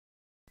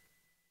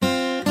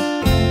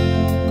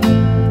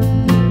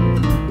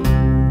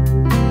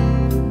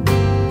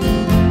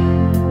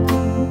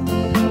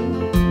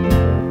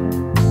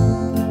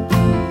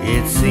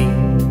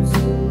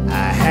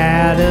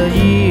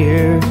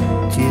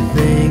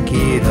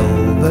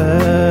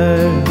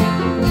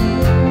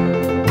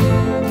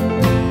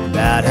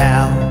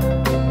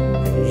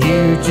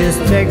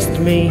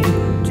me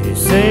to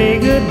say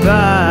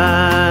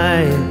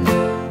goodbye.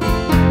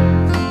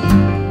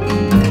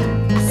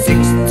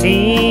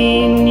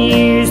 16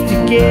 years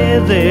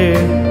together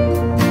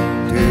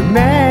through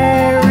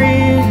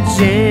marriage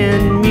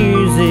and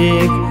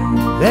music.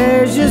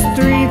 There's just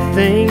 3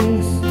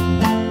 things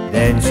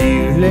that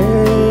you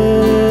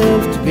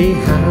left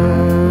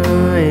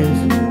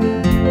behind.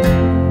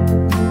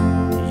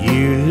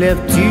 You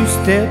left 2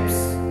 steps,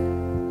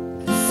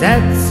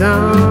 sad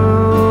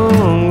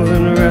songs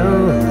and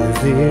roses.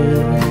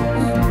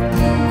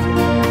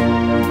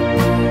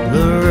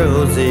 The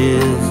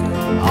roses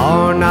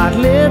are not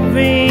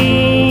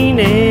living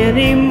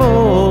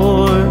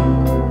anymore,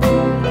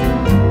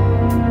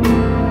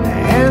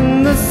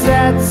 and the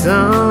sad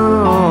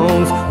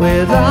songs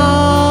with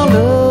all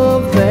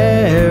of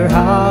their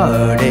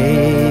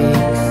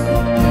heartaches,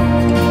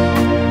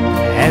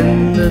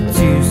 and the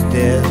 2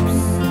 steps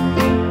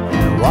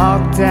that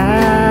walked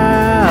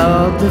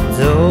out the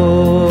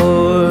door.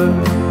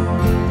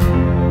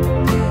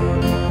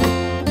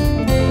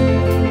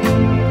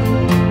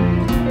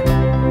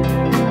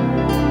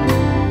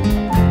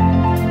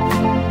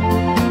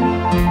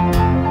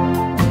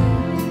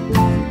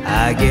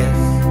 I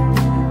guess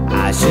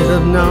I should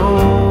have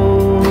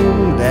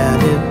known that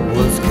it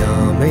was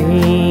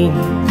coming.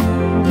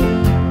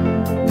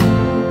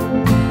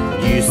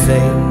 You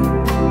say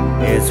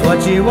it's what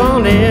you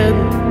wanted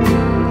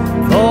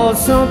for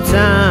some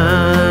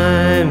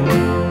time.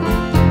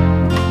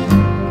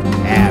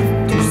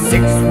 After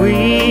 6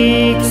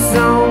 weeks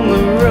on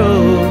the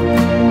road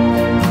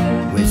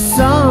with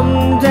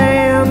some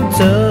damn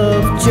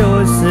tough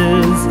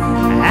choices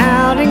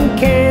out in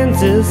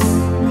Kansas,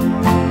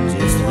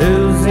 just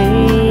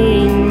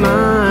losing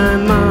my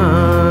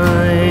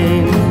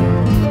mind.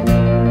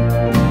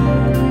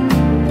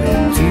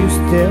 With 2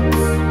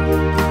 steps,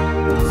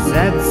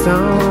 sad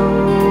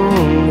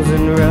songs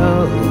and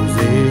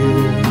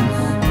roses.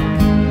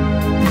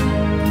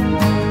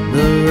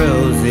 The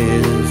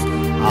roses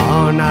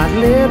are not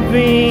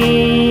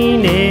living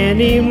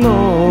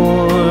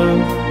anymore,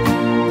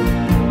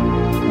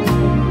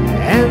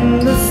 and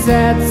the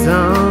sad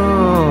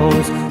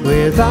songs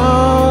with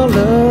all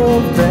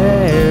of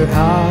their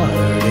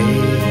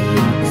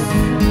heartaches,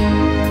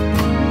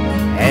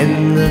 and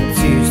the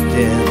 2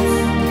 steps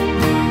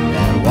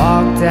that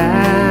walked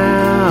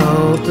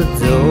out the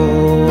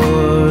door.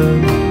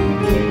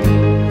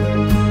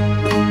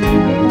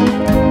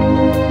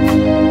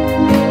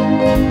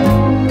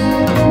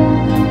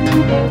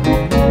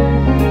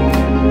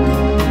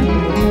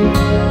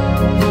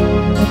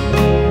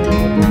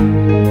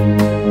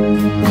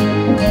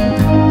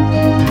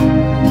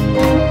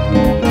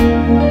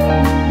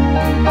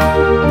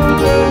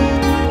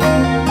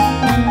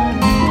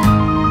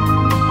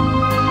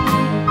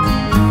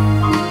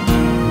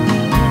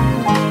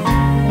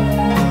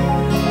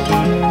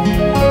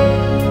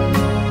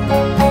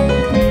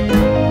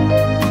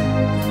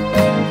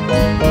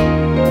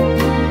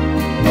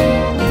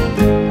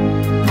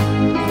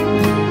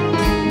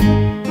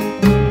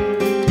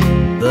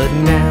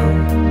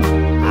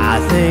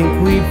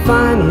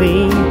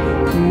 Finally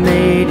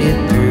made it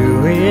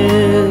through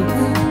it.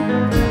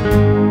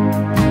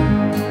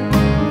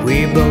 We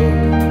both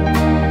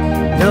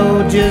know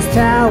just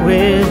how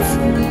it's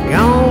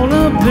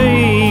gonna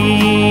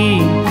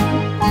be.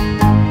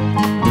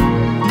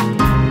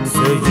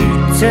 So you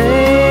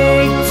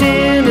take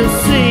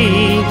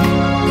Tennessee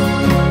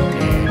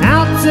and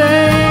I'll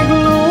take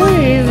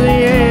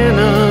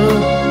Louisiana,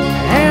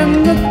 and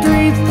the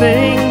 3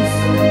 things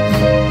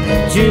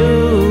that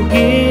you'll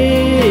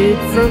get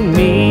from me.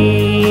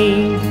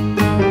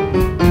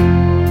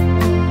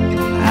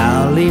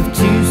 I'll leave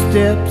 2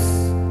 steps,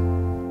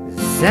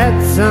 sad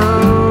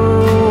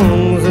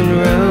songs and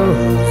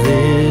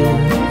roses.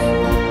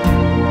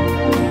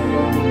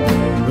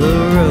 The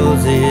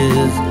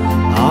roses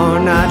are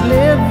not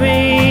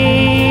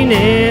living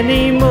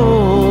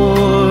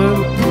anymore,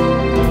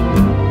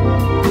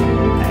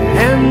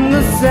 and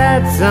the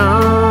sad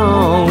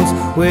songs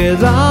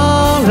with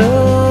all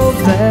of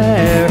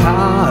their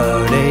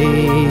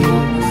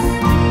heartaches,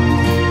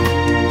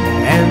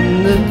 and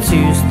the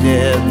 2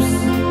 steps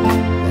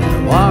that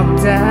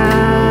walked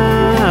out